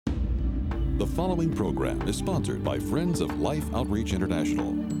The following program is sponsored by Friends of Life Outreach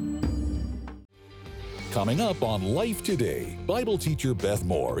International. Coming up on Life Today, Bible teacher Beth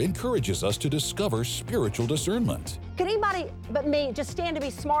Moore encourages us to discover spiritual discernment. Could anybody but me just stand to be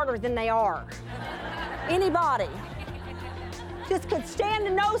smarter than they are? Anybody? Just could stand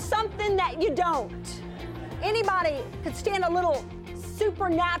to know something that you don't. Anybody could stand a little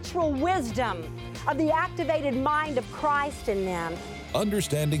supernatural wisdom of the activated mind of Christ in them.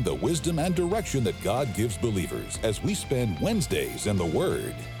 Understanding the wisdom and direction that God gives believers as we spend Wednesdays in the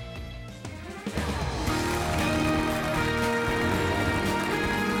Word.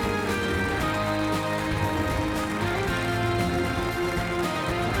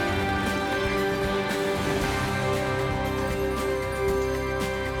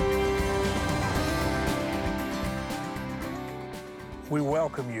 We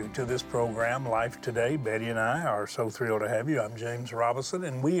welcome you to this program, Life Today. Betty and I are so thrilled to have you. I'm James Robison,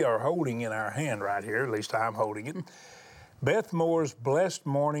 and we are holding in our hand right here, at least I'm holding it, Beth Moore's Blessed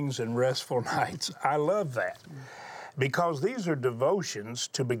Mornings and Restful Nights. I love that because these are devotions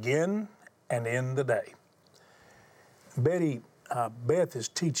to begin and end the day. Betty, Beth is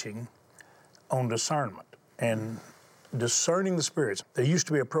teaching on discernment and discerning the spirits. There used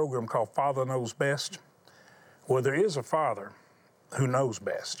to be a program called Father Knows Best. Well, there is a Father who knows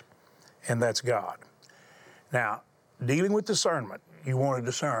best, and that's God. Now, dealing with discernment, you want to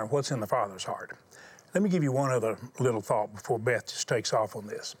discern what's in the Father's heart. Let me give you one other little thought before Beth just takes off on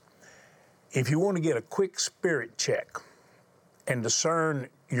this. If you want to get a quick spirit check and discern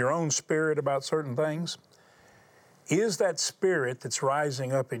your own spirit about certain things, is that spirit that's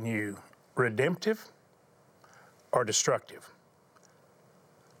rising up in you redemptive or destructive?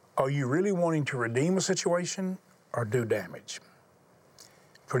 Are you really wanting to redeem a situation or do damage?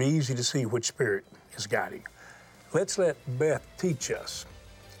 Pretty easy to see which spirit is guiding. Let's let Beth teach us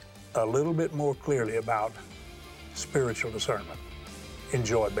a little bit more clearly about spiritual discernment.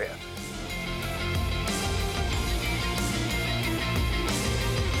 Enjoy, Beth.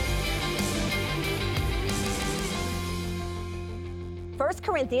 First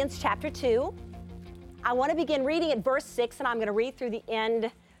Corinthians chapter 2. I want to begin reading at verse 6, and I'm going to read through the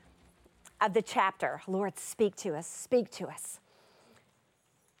end of the chapter. Lord, speak to us, speak to us.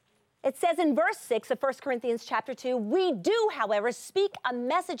 It says in verse 6 of 1 Corinthians chapter 2, we do, however, speak a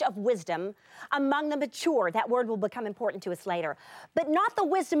message of wisdom among the mature. That word will become important to us later. But not the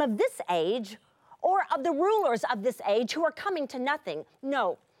wisdom of this age or of the rulers of this age who are coming to nothing.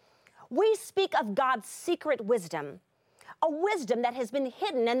 No, we speak of God's secret wisdom, a wisdom that has been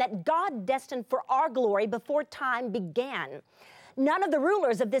hidden and that God destined for our glory before time began. None of the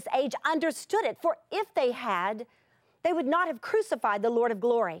rulers of this age understood it, for if they had, they would not have crucified the Lord of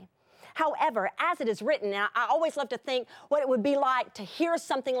glory. However, as it is written, now I always love to think what it would be like to hear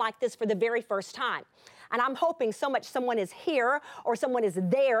something like this for the very first time. And I'm hoping so much someone is here or someone is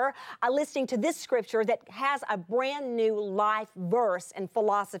there listening to this scripture that has a brand new life verse and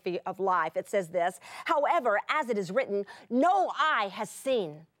philosophy of life. It says this, however, as it is written, no eye has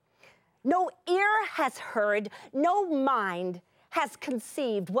seen, no ear has heard, no mind has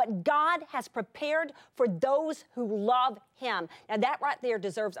conceived what God has prepared for those who love Him. Now that right there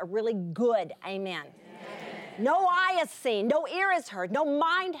deserves a really good amen. No eye has seen, no ear has heard, no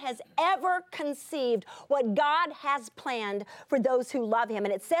mind has ever conceived what God has planned for those who love Him.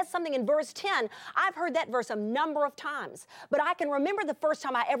 And it says something in verse 10. I've heard that verse a number of times, but I can remember the first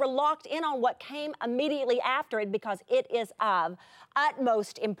time I ever locked in on what came immediately after it because it is of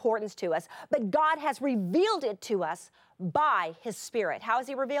utmost importance to us. But God has revealed it to us by His Spirit. How has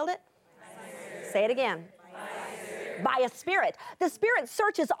He revealed it? Say it again. By a Spirit. The Spirit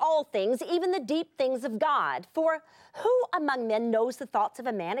searches all things, even the deep things of God. For who among men knows the thoughts of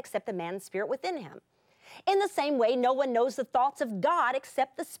a man except the man's spirit within him? In the same way, no one knows the thoughts of God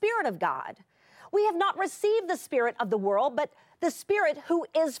except the Spirit of God. We have not received the spirit of the world, but the Spirit who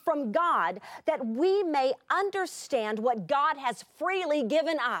is from God, that we may understand what God has freely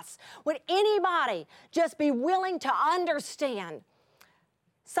given us. Would anybody just be willing to understand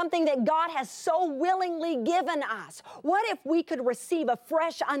something that God has so willingly given us? What if we could receive a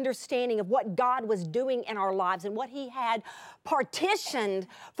fresh understanding of what God was doing in our lives and what He had partitioned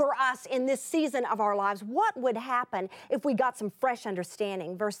for us in this season of our lives? What would happen if we got some fresh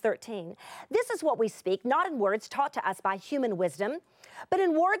understanding? Verse 13, this is what we speak, not in words taught to us by human wisdom, but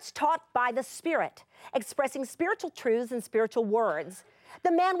in words taught by the Spirit, expressing spiritual truths and spiritual words.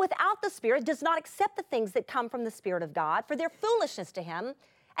 The man without the Spirit does not accept the things that come from the Spirit of God, for they're foolishness to him,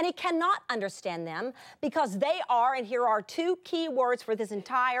 and he cannot understand them because they are, and here are two key words for this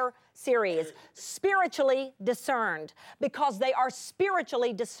entire series, spiritually discerned, because they are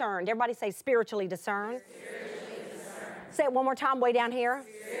spiritually discerned. Everybody say spiritually discerned. Spiritually discerned. Say it one more time way down here.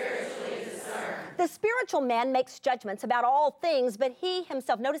 Spiritually discerned. The spiritual man makes judgments about all things, but he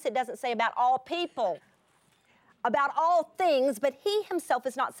himself, notice it doesn't say about all people, about all things, but he himself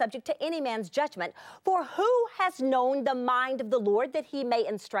is not subject to any man's judgment. For who has known the mind of the Lord that he may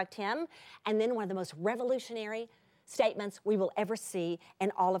instruct him? And then one of the most revolutionary statements we will ever see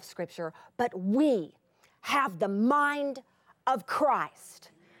in all of Scripture. But we have the mind of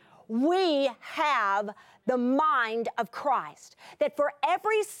Christ. We have the mind of Christ. That for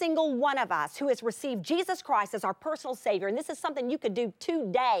every single one of us who has received Jesus Christ as our personal Savior, and this is something you could do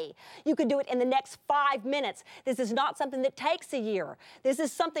today. You could do it in the next 5 minutes. This is not something that takes a year. This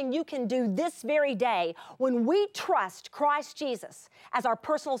is something you can do this very day. When we trust Christ Jesus as our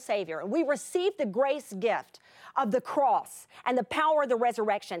personal Savior, and we receive the grace gift of the cross and the power of the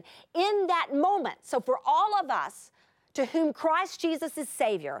resurrection, in that moment, so for all of us to whom Christ Jesus is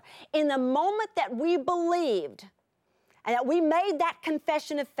Savior, in the moment that we believed and that we made that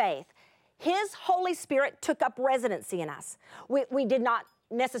confession of faith, His Holy Spirit took up residency in us. We did not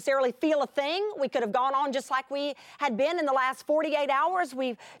necessarily feel a thing. We could have gone on just like we had been in the last 48 hours.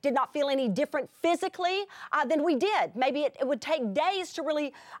 We did not feel any different physically than we did. Maybe it would take days to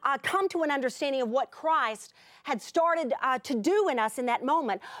really come to an understanding of what Christ had started to do in us in that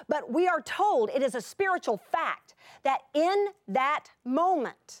moment. But we are told it is a spiritual fact that in that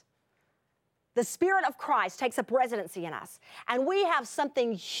moment, the Spirit of Christ takes up residency in us, and we have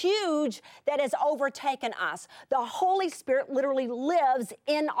something huge that has overtaken us. The Holy Spirit literally lives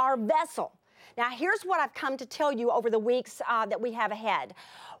in our vessel. Now, here's what I've come to tell you over the weeks that we have ahead.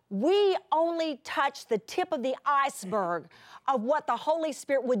 We only touch the tip of the iceberg of what the Holy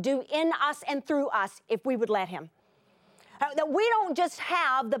Spirit would do in us and through us if we would let Him. That we don't just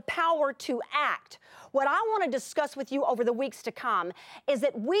have the power to act. What I want to discuss with you over the weeks to come is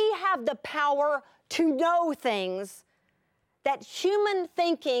that we have the power to know things that human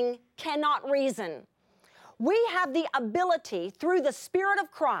thinking cannot reason. We have the ability through the Spirit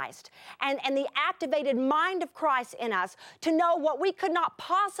of Christ and the activated mind of Christ in us to know what we could not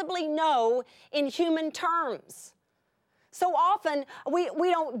possibly know in human terms. So often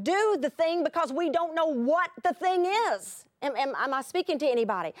we don't do the thing because we don't know what the thing is. Am I speaking to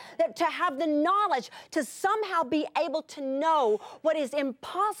anybody? That to have the knowledge, to somehow be able to know what is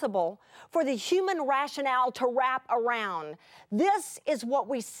impossible for the human rationale to wrap around. This is what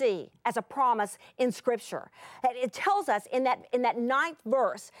we see as a promise in Scripture. It tells us in that 9th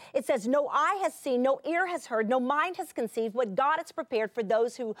verse, it says, no eye has seen, no ear has heard, no mind has conceived what God has prepared for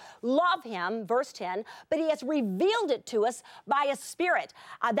those who love Him, verse 10, but He has revealed it to us by His Spirit.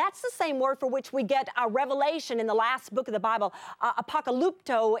 That's the same word for which we get revelation in the last book of the Bible,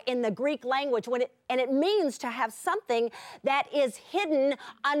 apocalypto in the Greek language, and it means to have something that is hidden,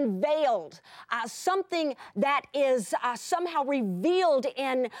 unveiled, something that is somehow revealed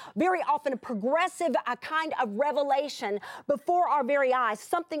in very often a progressive kind of revelation before our very eyes,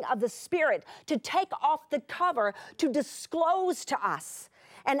 something of the Spirit to take off the cover, to disclose to us.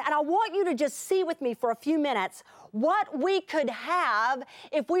 And I want you to just see with me for a few minutes what we could have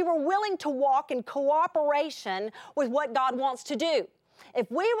if we were willing to walk in cooperation with what God wants to do.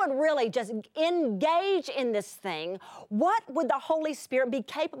 If we would really just engage in this thing, what would the Holy Spirit be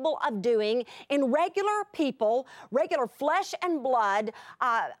capable of doing in regular people, regular flesh and blood,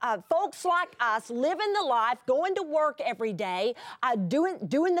 folks like us, living the life, going to work every day, doing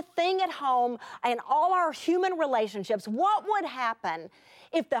the thing at home, and all our human relationships? What would happen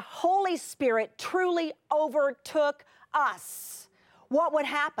if the Holy Spirit truly overtook us? What would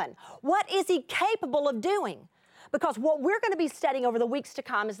happen? What is He capable of doing? Because what we're going to be studying over the weeks to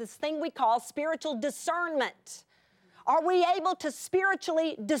come is this thing we call spiritual discernment. Are we able to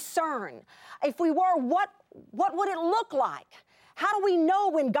spiritually discern? If we were, what would it look like? How do we know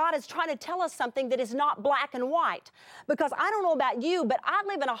when God is trying to tell us something that is not black and white? Because I don't know about you, but I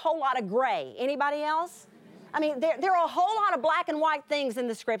live in a whole lot of gray. Anybody else? I mean, there are a whole lot of black and white things in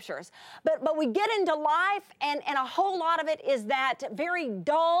the Scriptures. But we get into life, and a whole lot of it is that very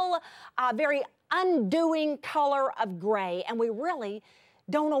dull, very undoing color of gray, and we really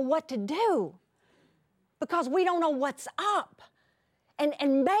don't know what to do because we don't know what's up.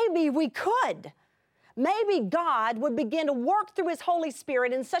 And maybe we could, maybe God would begin to work through His Holy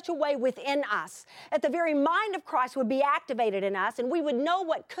Spirit in such a way within us that the very mind of Christ would be activated in us and we would know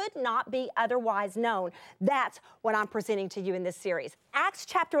what could not be otherwise known. That's what I'm presenting to you in this series. Acts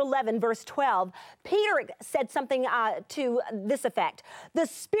chapter 11, verse 12, Peter said something to this effect. The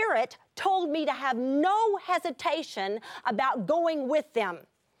Spirit told me to have no hesitation about going with them.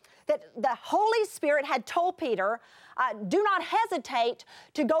 That the Holy Spirit had told Peter, do not hesitate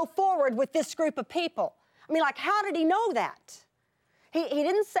to go forward with this group of people. I mean, like, how did he know that? He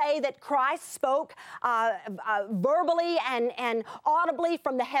didn't say that Christ spoke verbally and audibly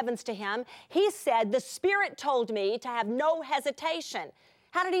from the heavens to him. He said, the Spirit told me to have no hesitation.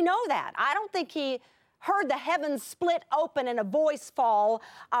 How did he know that? I don't think he heard the heavens split open and a voice fall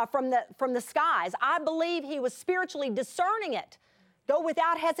from the skies. I believe he was spiritually discerning it. Go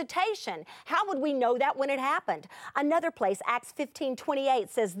without hesitation. How would we know that when it happened? Another place, Acts 15:28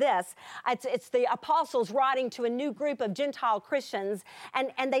 says this. It's the apostles writing to a new group of Gentile Christians,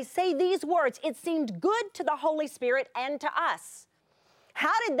 and they say these words, it seemed good to the Holy Spirit and to us.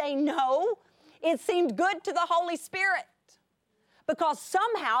 How did they know it seemed good to the Holy Spirit? Because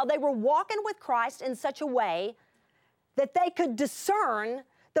somehow they were walking with Christ in such a way that they could discern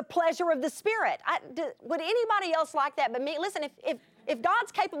the pleasure of the Spirit. Would anybody else like that but me? Listen, if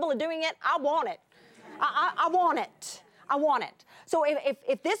God's capable of doing it, I want it. I want it. I want it. So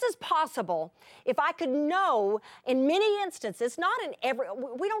if this is possible, if I could know in many instances, not in every,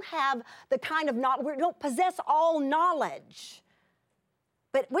 we don't have the kind of knowledge, we don't possess all knowledge,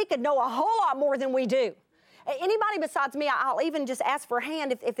 but we could know a whole lot more than we do. Anybody besides me, I'll even just ask for a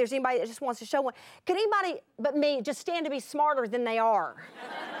hand if there's anybody that just wants to show one. Could anybody but me just stand to be smarter than they are?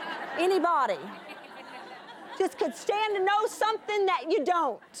 Anybody? Just could stand to know something that you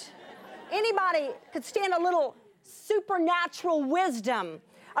don't. Anybody could stand a little supernatural wisdom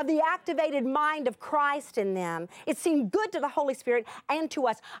of the activated mind of Christ in them. It seemed good to the Holy Spirit and to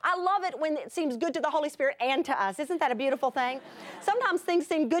us. I love it when it seems good to the Holy Spirit and to us. Isn't that a beautiful thing? Sometimes things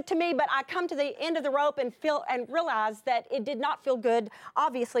seem good to me, but I come to the end of the rope and realize that it did not feel good,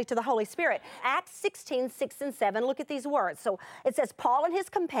 obviously, to the Holy Spirit. Acts 16, 6 and 7, look at these words. So it says, Paul and his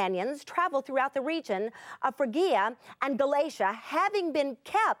companions traveled throughout the region of Phrygia and Galatia, having been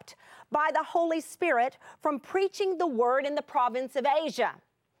kept by the Holy Spirit from preaching the word in the province of Asia.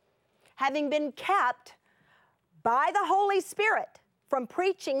 Having been kept by the Holy Spirit from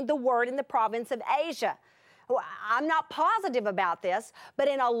preaching the word in the province of Asia. Well, I'm not positive about this, but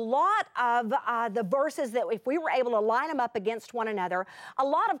in a lot of the verses that if we were able to line them up against one another, a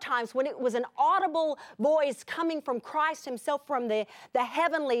lot of times when it was an audible voice coming from Christ himself from the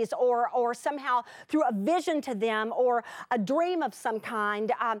heavenlies or somehow through a vision to them or a dream of some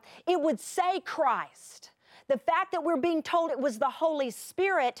kind, it would say Christ. The fact that we're being told it was the Holy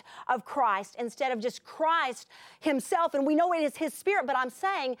Spirit of Christ instead of just Christ himself, and we know it is his Spirit, but I'm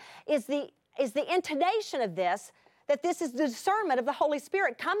saying is the intonation of this, that this is the discernment of the Holy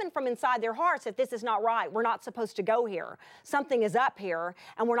Spirit coming from inside their hearts, that this is not right. We're not supposed to go here. Something is up here,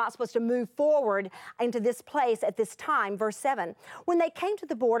 and we're not supposed to move forward into this place at this time. Verse 7, when they came to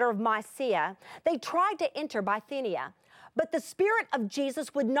the border of Mysia, they tried to enter Bithynia, but the Spirit of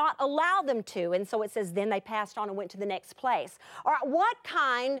Jesus would not allow them to. And so it says, then they passed on and went to the next place. All right, what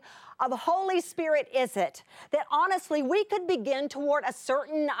kind of Holy Spirit is it that honestly we could begin toward a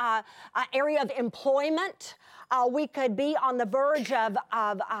certain area of employment? We could be on the verge of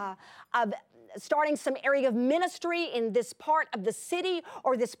starting some area of ministry in this part of the city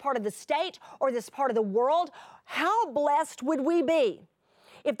or this part of the state or this part of the world. How blessed would we be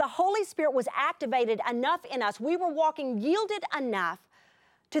if the Holy Spirit was activated enough in us, we were walking yielded enough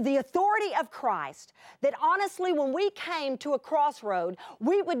to the authority of Christ, that honestly, when we came to a crossroad,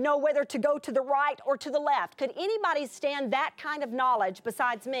 we would know whether to go to the right or to the left. Could anybody stand that kind of knowledge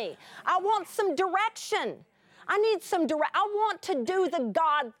besides me? I want some direction. I need some I want to do the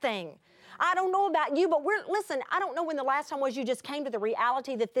God thing. I don't know about you, but listen, I don't know when the last time was you just came to the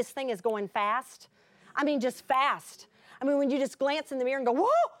reality that this thing is going fast. I mean, just fast. I mean, when you just glance in the mirror and go,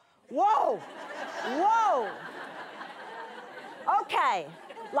 whoa, whoa, whoa. Okay,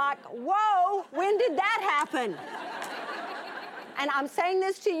 like, whoa, when did that happen? And I'm saying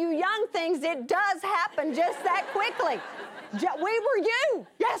this to you young things, it does happen just that quickly. We were you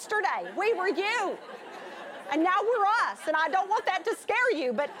yesterday. We were you. And now we're us, and I don't want that to scare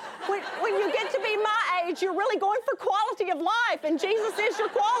you, but when you get to be my age, you're really going for quality of life, and Jesus is your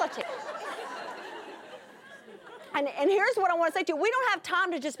quality. And here's what I want to say to you. We don't have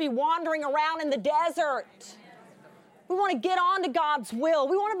time to just be wandering around in the desert. We want to get on to God's will.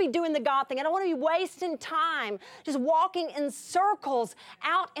 We want to be doing the God thing. I don't want to be wasting time just walking in circles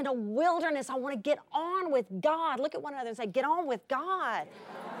out in a wilderness. I want to get on with God. Look at one another and say, get on with God.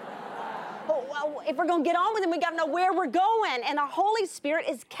 Well, if we're going to get on with Him, we got to know where we're going. And the Holy Spirit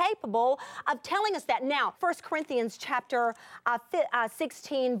is capable of telling us that. Now, 1 Corinthians chapter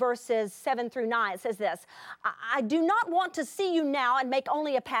 16, verses 7 through 9, it says this, I do not want to see you now and make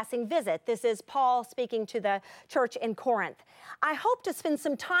only a passing visit. This is Paul speaking to the church in Corinth. I hope to spend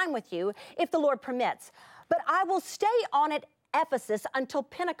some time with you if the Lord permits, but I will stay on at Ephesus until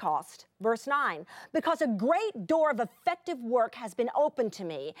Pentecost, verse 9, because a great door of effective work has been opened to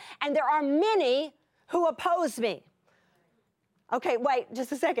me, and there are many who oppose me. Okay, wait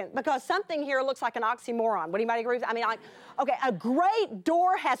just a second, because something here looks like an oxymoron. Would anybody agree with that? I mean, okay, a great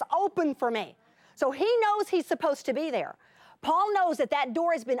door has opened for me. So he knows he's supposed to be there. Paul knows that that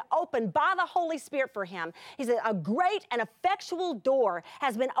door has been opened by the Holy Spirit for him. He said, a great and effectual door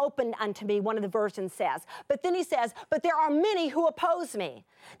has been opened unto me, one of the versions says. But then he says, but there are many who oppose me.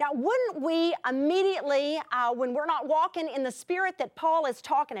 Now, wouldn't we immediately, when we're not walking in the Spirit that Paul is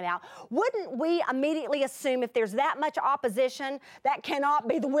talking about, wouldn't we immediately assume if there's that much opposition, that cannot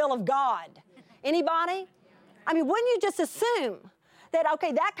be the will of God? Anybody? I mean, wouldn't you just assume that,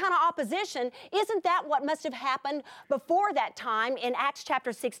 okay, that kind of opposition, isn't that what must have happened before that time in Acts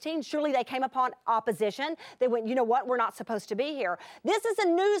chapter 16? Surely they came upon opposition. They went, you know what, we're not supposed to be here. This is a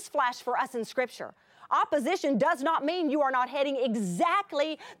news flash for us in Scripture. Opposition does not mean you are not heading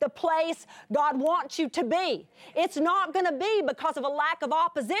exactly the place God wants you to be. It's not going to be because of a lack of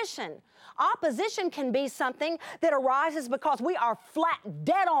opposition. Opposition can be something that arises because we are flat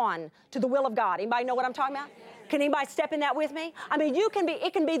dead on to the will of God. Anybody know what I'm talking about? Can anybody step in that with me? I mean,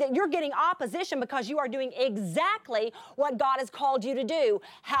 it can be that you're getting opposition because you are doing exactly what God has called you to do.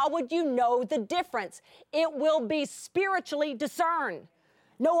 How would you know the difference? It will be spiritually discerned.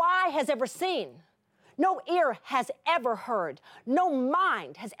 No eye has ever seen. No ear has ever heard. No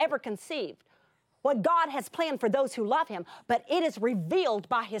mind has ever conceived what God has planned for those who love Him, but it is revealed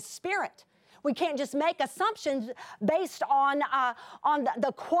by His Spirit. We can't just make assumptions based on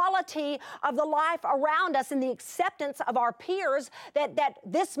the quality of the life around us and the acceptance of our peers that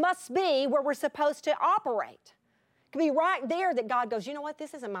this must be where we're supposed to operate. It could be right there that God goes, you know what,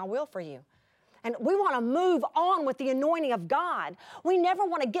 this isn't my will for you. And we want to move on with the anointing of God. We never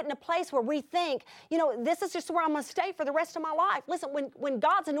want to get in a place where we think, you know, this is just where I'm going to stay for the rest of my life. Listen, when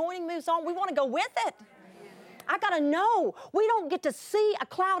God's anointing moves on, we want to go with it. I got to know, we don't get to see a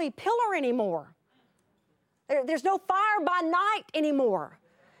cloudy pillar anymore. There's no fire by night anymore.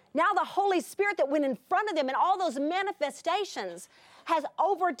 Now the Holy Spirit that went in front of them and all those manifestations has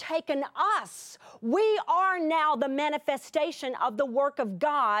overtaken us. We are now the manifestation of the work of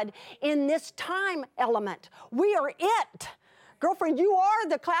God in this time element. We are it. Girlfriend, you are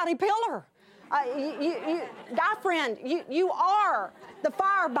the cloudy pillar. Guy friend, you are the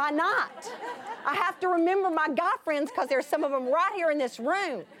fire by night. I have to remember my guy friends because there's some of them right here in this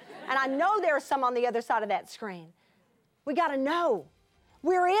room. And I know there are some on the other side of that screen. We got to know.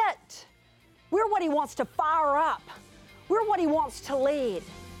 We're it. We're what He wants to fire up. We're what He wants to lead.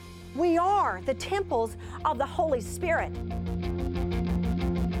 We are the temples of the Holy Spirit.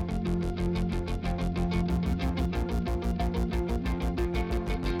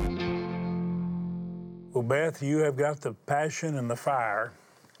 Well, Beth, you have got the passion and the fire,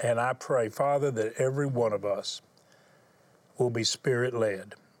 and I pray, Father, that every one of us will be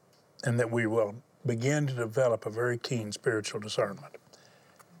Spirit-led and that we will begin to develop a very keen spiritual discernment.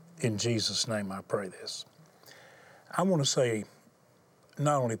 In Jesus' name I pray this. I want to say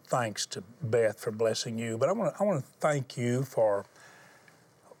not only thanks to Beth for blessing you, but I want to thank you for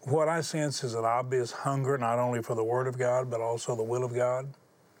what I sense is an obvious hunger, not only for the Word of God, but also the will of God.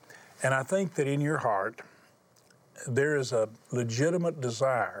 And I think that in your heart, there is a legitimate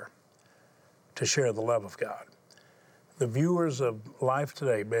desire to share the love of God. The viewers of Life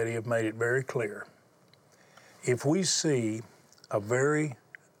Today, Betty, have made it very clear. If we see a very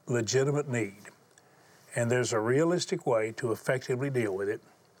legitimate need, and there's a realistic way to effectively deal with it,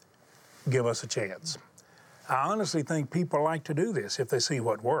 give us a chance. I honestly think people like to do this if they see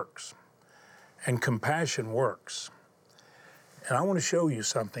what works. And compassion works. And I want to show you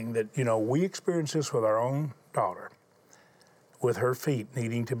something that, you know, we experienced this with our own daughter, with her feet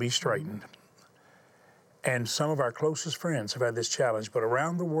needing to be straightened. And some of our closest friends have had this challenge, but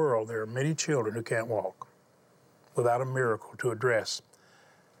around the world there are many children who can't walk without a miracle to address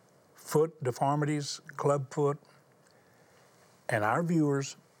foot deformities, clubfoot. And our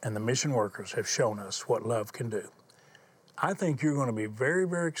viewers and the mission workers have shown us what love can do. I think you're going to be very,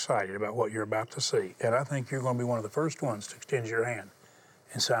 very excited about what you're about to see. And I think you're going to be one of the first ones to extend your hand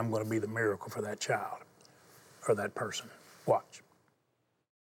and say, I'm going to be the miracle for that child or that person. Watch.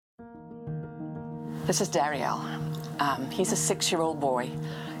 This is Dariel. He's a 6-year-old boy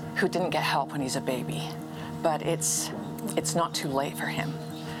who didn't get help when he's a baby, but it's not too late for him.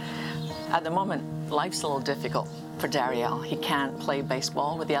 At the moment, life's a little difficult for Dariel. He can't play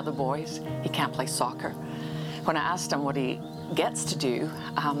baseball with the other boys. He can't play soccer. When I asked him what he gets to do,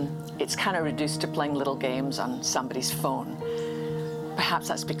 it's kind of reduced to playing little games on somebody's phone. Perhaps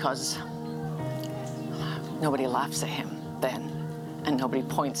that's because nobody laughs at him then, and nobody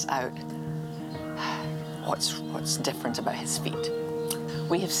points out what's different about his feet.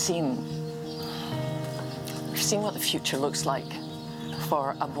 We've seen what the future looks like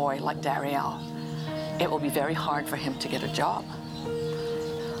for a boy like Dariel. It will be very hard for him to get a job,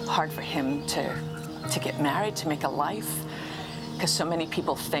 hard for him to get married, to make a life, because so many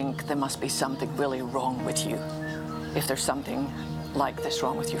people think there must be something really wrong with you if there's something like this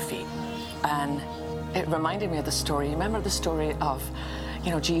wrong with your feet. And it reminded me of the story. You remember the story of,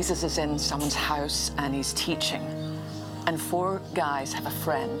 Jesus is in someone's house and he's teaching, and 4 guys have a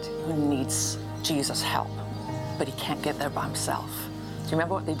friend who needs Jesus' help, but he can't get there by himself. Do you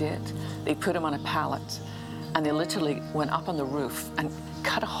remember what they did? They put him on a pallet, and they literally went up on the roof and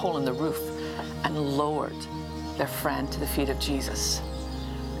cut a hole in the roof and lowered their friend to the feet of Jesus.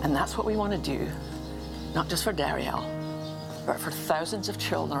 And that's what we want to do, not just for Dariel, but for thousands of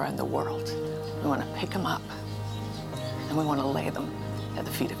children around the world. We want to pick them up and we want to lay them at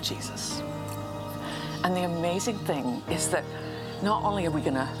the feet of Jesus. And the amazing thing is that not only are we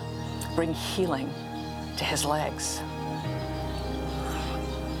going to bring healing to his legs,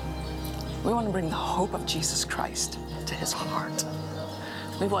 we want to bring the hope of Jesus Christ to his heart.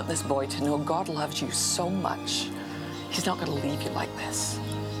 We want this boy to know God loves you so much. He's not going to leave you like this.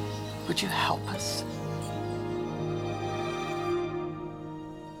 Would you help us?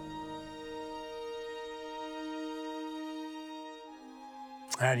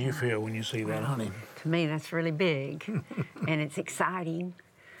 How do you feel when you see that, honey? To me, that's really big, and it's exciting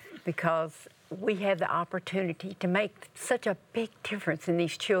because we have the opportunity to make such a big difference in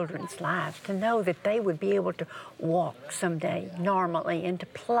these children's lives, to know that they would be able to walk someday normally and to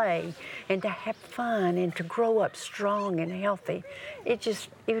play and to have fun and to grow up strong and healthy. It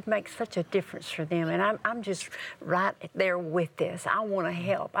would make such a difference for them, and I'm just right there with this. I want to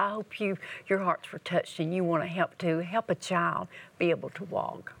help. I hope your hearts were touched and you want to help too. Help a child be able to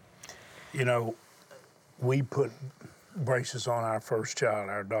walk. We put braces on our first child,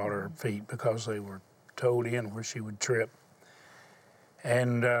 our daughter, feet, because they were toed in where she would trip.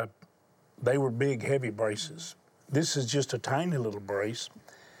 And they were big, heavy braces. This is just a tiny little brace,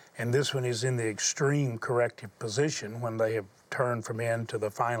 and this one is in the extreme corrective position when they have turned from in to the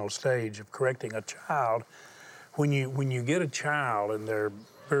final stage of correcting a child. When you get a child and they're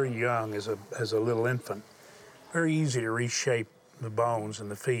very young as a little infant, very easy to reshape the bones in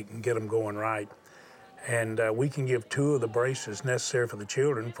the feet and get them going right. And we can give 2 of the braces necessary for the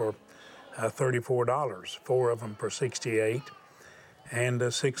children for $34, 4 of them for $68,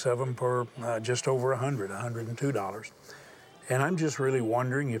 and 6 of them for just over $102. And I'm just really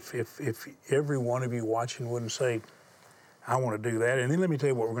wondering if every one of you watching wouldn't say, I want to do that. And then let me tell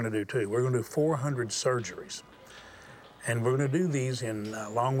you what we're going to do too. We're going to do 400 surgeries. And we're going to do these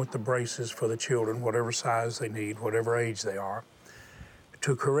along with the braces for the children, whatever size they need, whatever age they are,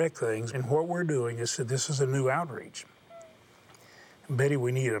 to correct things. And what we're doing is that this is a new outreach. Betty,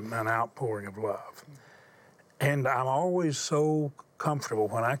 we need an outpouring of love. And I'm always so comfortable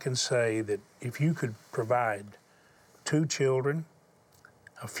when I can say that if you could provide 2 children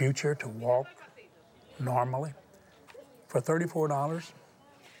a future to walk normally for $34,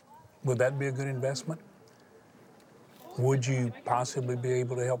 would that be a good investment? Would you possibly be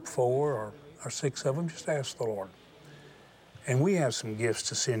able to help 4 or 6 of them? Just ask the Lord. And we have some gifts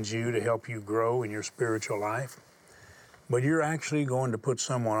to send you to help you grow in your spiritual life. But you're actually going to put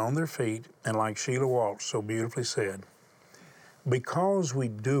someone on their feet, and like Sheila Walsh so beautifully said, because we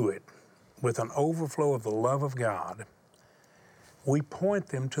do it with an overflow of the love of God, we point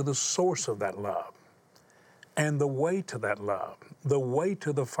them to the source of that love and the way to that love. The way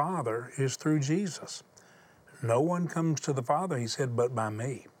to the Father is through Jesus. No one comes to the Father, he said, but by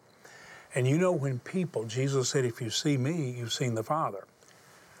me. And when people, Jesus said, if you see me, you've seen the Father.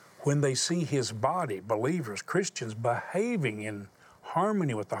 When they see his body, believers, Christians, behaving in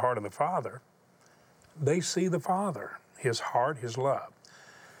harmony with the heart of the Father, they see the Father, his heart, his love.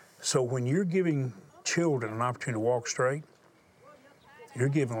 So when you're giving children an opportunity to walk straight, you're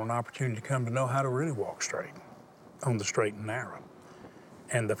giving them an opportunity to come to know how to really walk straight. on the straight and narrow,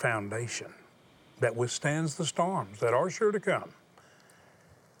 and the foundation that withstands the storms that are sure to come.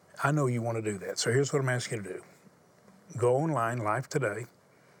 I know you want to do that, so here's what I'm asking you to do. Go online, Life Today,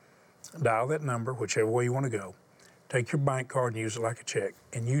 dial that number, whichever way you want to go, take your bank card and use it like a check,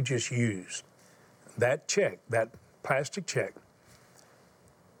 and you just use that check, that plastic check,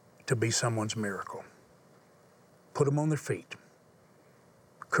 to be someone's miracle. Put them on their feet.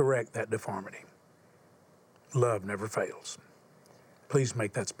 Correct that deformity. Love never fails. Please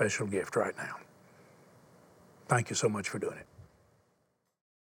make that special gift right now. Thank you so much for doing it.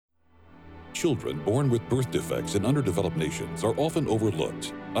 Children born with birth defects in underdeveloped nations are often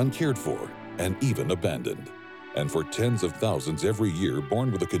overlooked, uncared for, and even abandoned. And for tens of thousands every year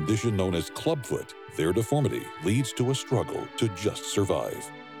born with a condition known as clubfoot, their deformity leads to a struggle to just survive.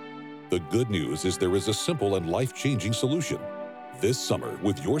 The good news is there is a simple and life-changing solution. This summer,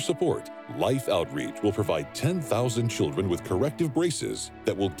 with your support, Life Outreach will provide 10,000 children with corrective braces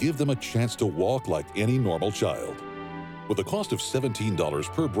that will give them a chance to walk like any normal child. With a cost of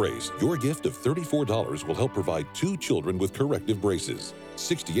 $17 per brace, your gift of $34 will help provide 2 children with corrective braces.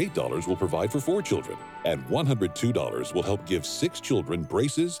 $68 will provide for 4 children, and $102 will help give 6 children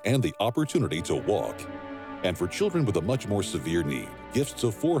braces and the opportunity to walk. And for children with a much more severe need, gifts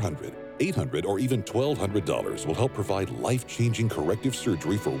of $400, $800, or even $1,200 will help provide life-changing corrective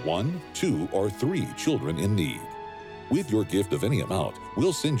surgery for 1, 2, or 3 children in need. With your gift of any amount,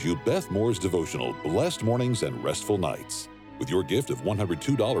 we'll send you Beth Moore's devotional, Blessed Mornings and Restful Nights. With your gift of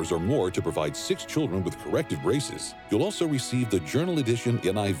 $102 or more to provide 6 children with corrective braces, you'll also receive the Journal Edition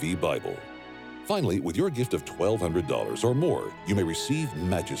NIV Bible. Finally, with your gift of $1,200 or more, you may receive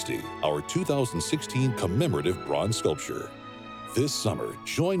Majesty, our 2016 commemorative bronze sculpture. This summer,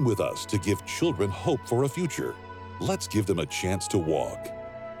 join with us to give children hope for a future. Let's give them a chance to walk.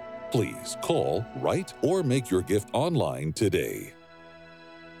 Please call, write, or make your gift online today.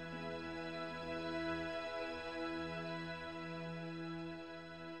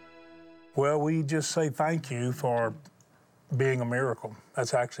 Well, we just say thank you for being a miracle.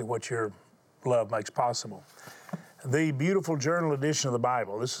 That's actually what your love makes possible. The beautiful journal edition of the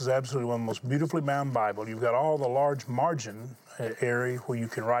Bible. This is absolutely one of the most beautifully bound Bible. You've got all the large margin area where you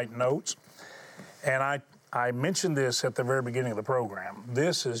can write notes. And I mentioned this at the very beginning of the program.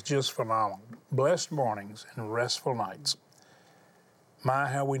 This is just phenomenal. Blessed mornings and restful nights. My,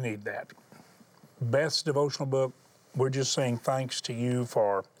 how we need that. Beth's devotional book, we're just saying thanks to you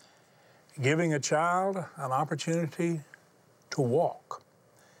for giving a child an opportunity to walk,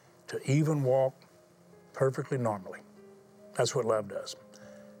 to even walk perfectly normally. That's what love does.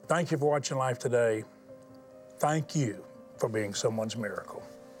 Thank you for watching Life Today. Thank you for being someone's miracle.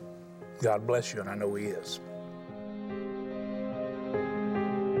 God bless you, and I know He is.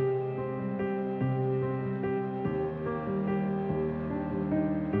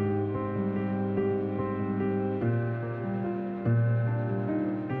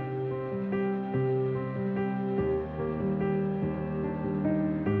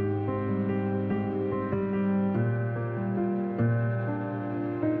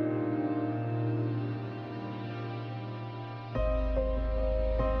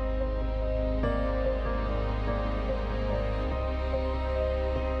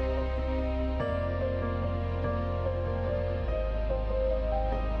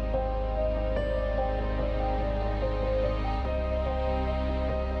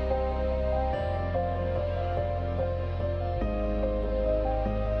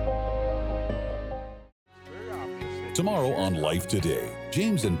 Tomorrow on Life Today,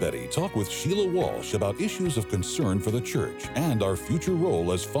 James and Betty talk with Sheila Walsh about issues of concern for the church and our future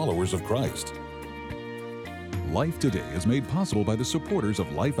role as followers of Christ. Life Today is made possible by the supporters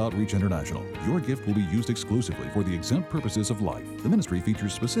of Life Outreach International. Your gift will be used exclusively for the exempt purposes of life. The ministry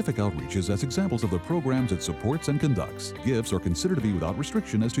features specific outreaches as examples of the programs it supports and conducts. Gifts are considered to be without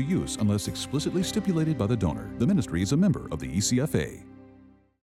restriction as to use unless explicitly stipulated by the donor. The ministry is a member of the ECFA.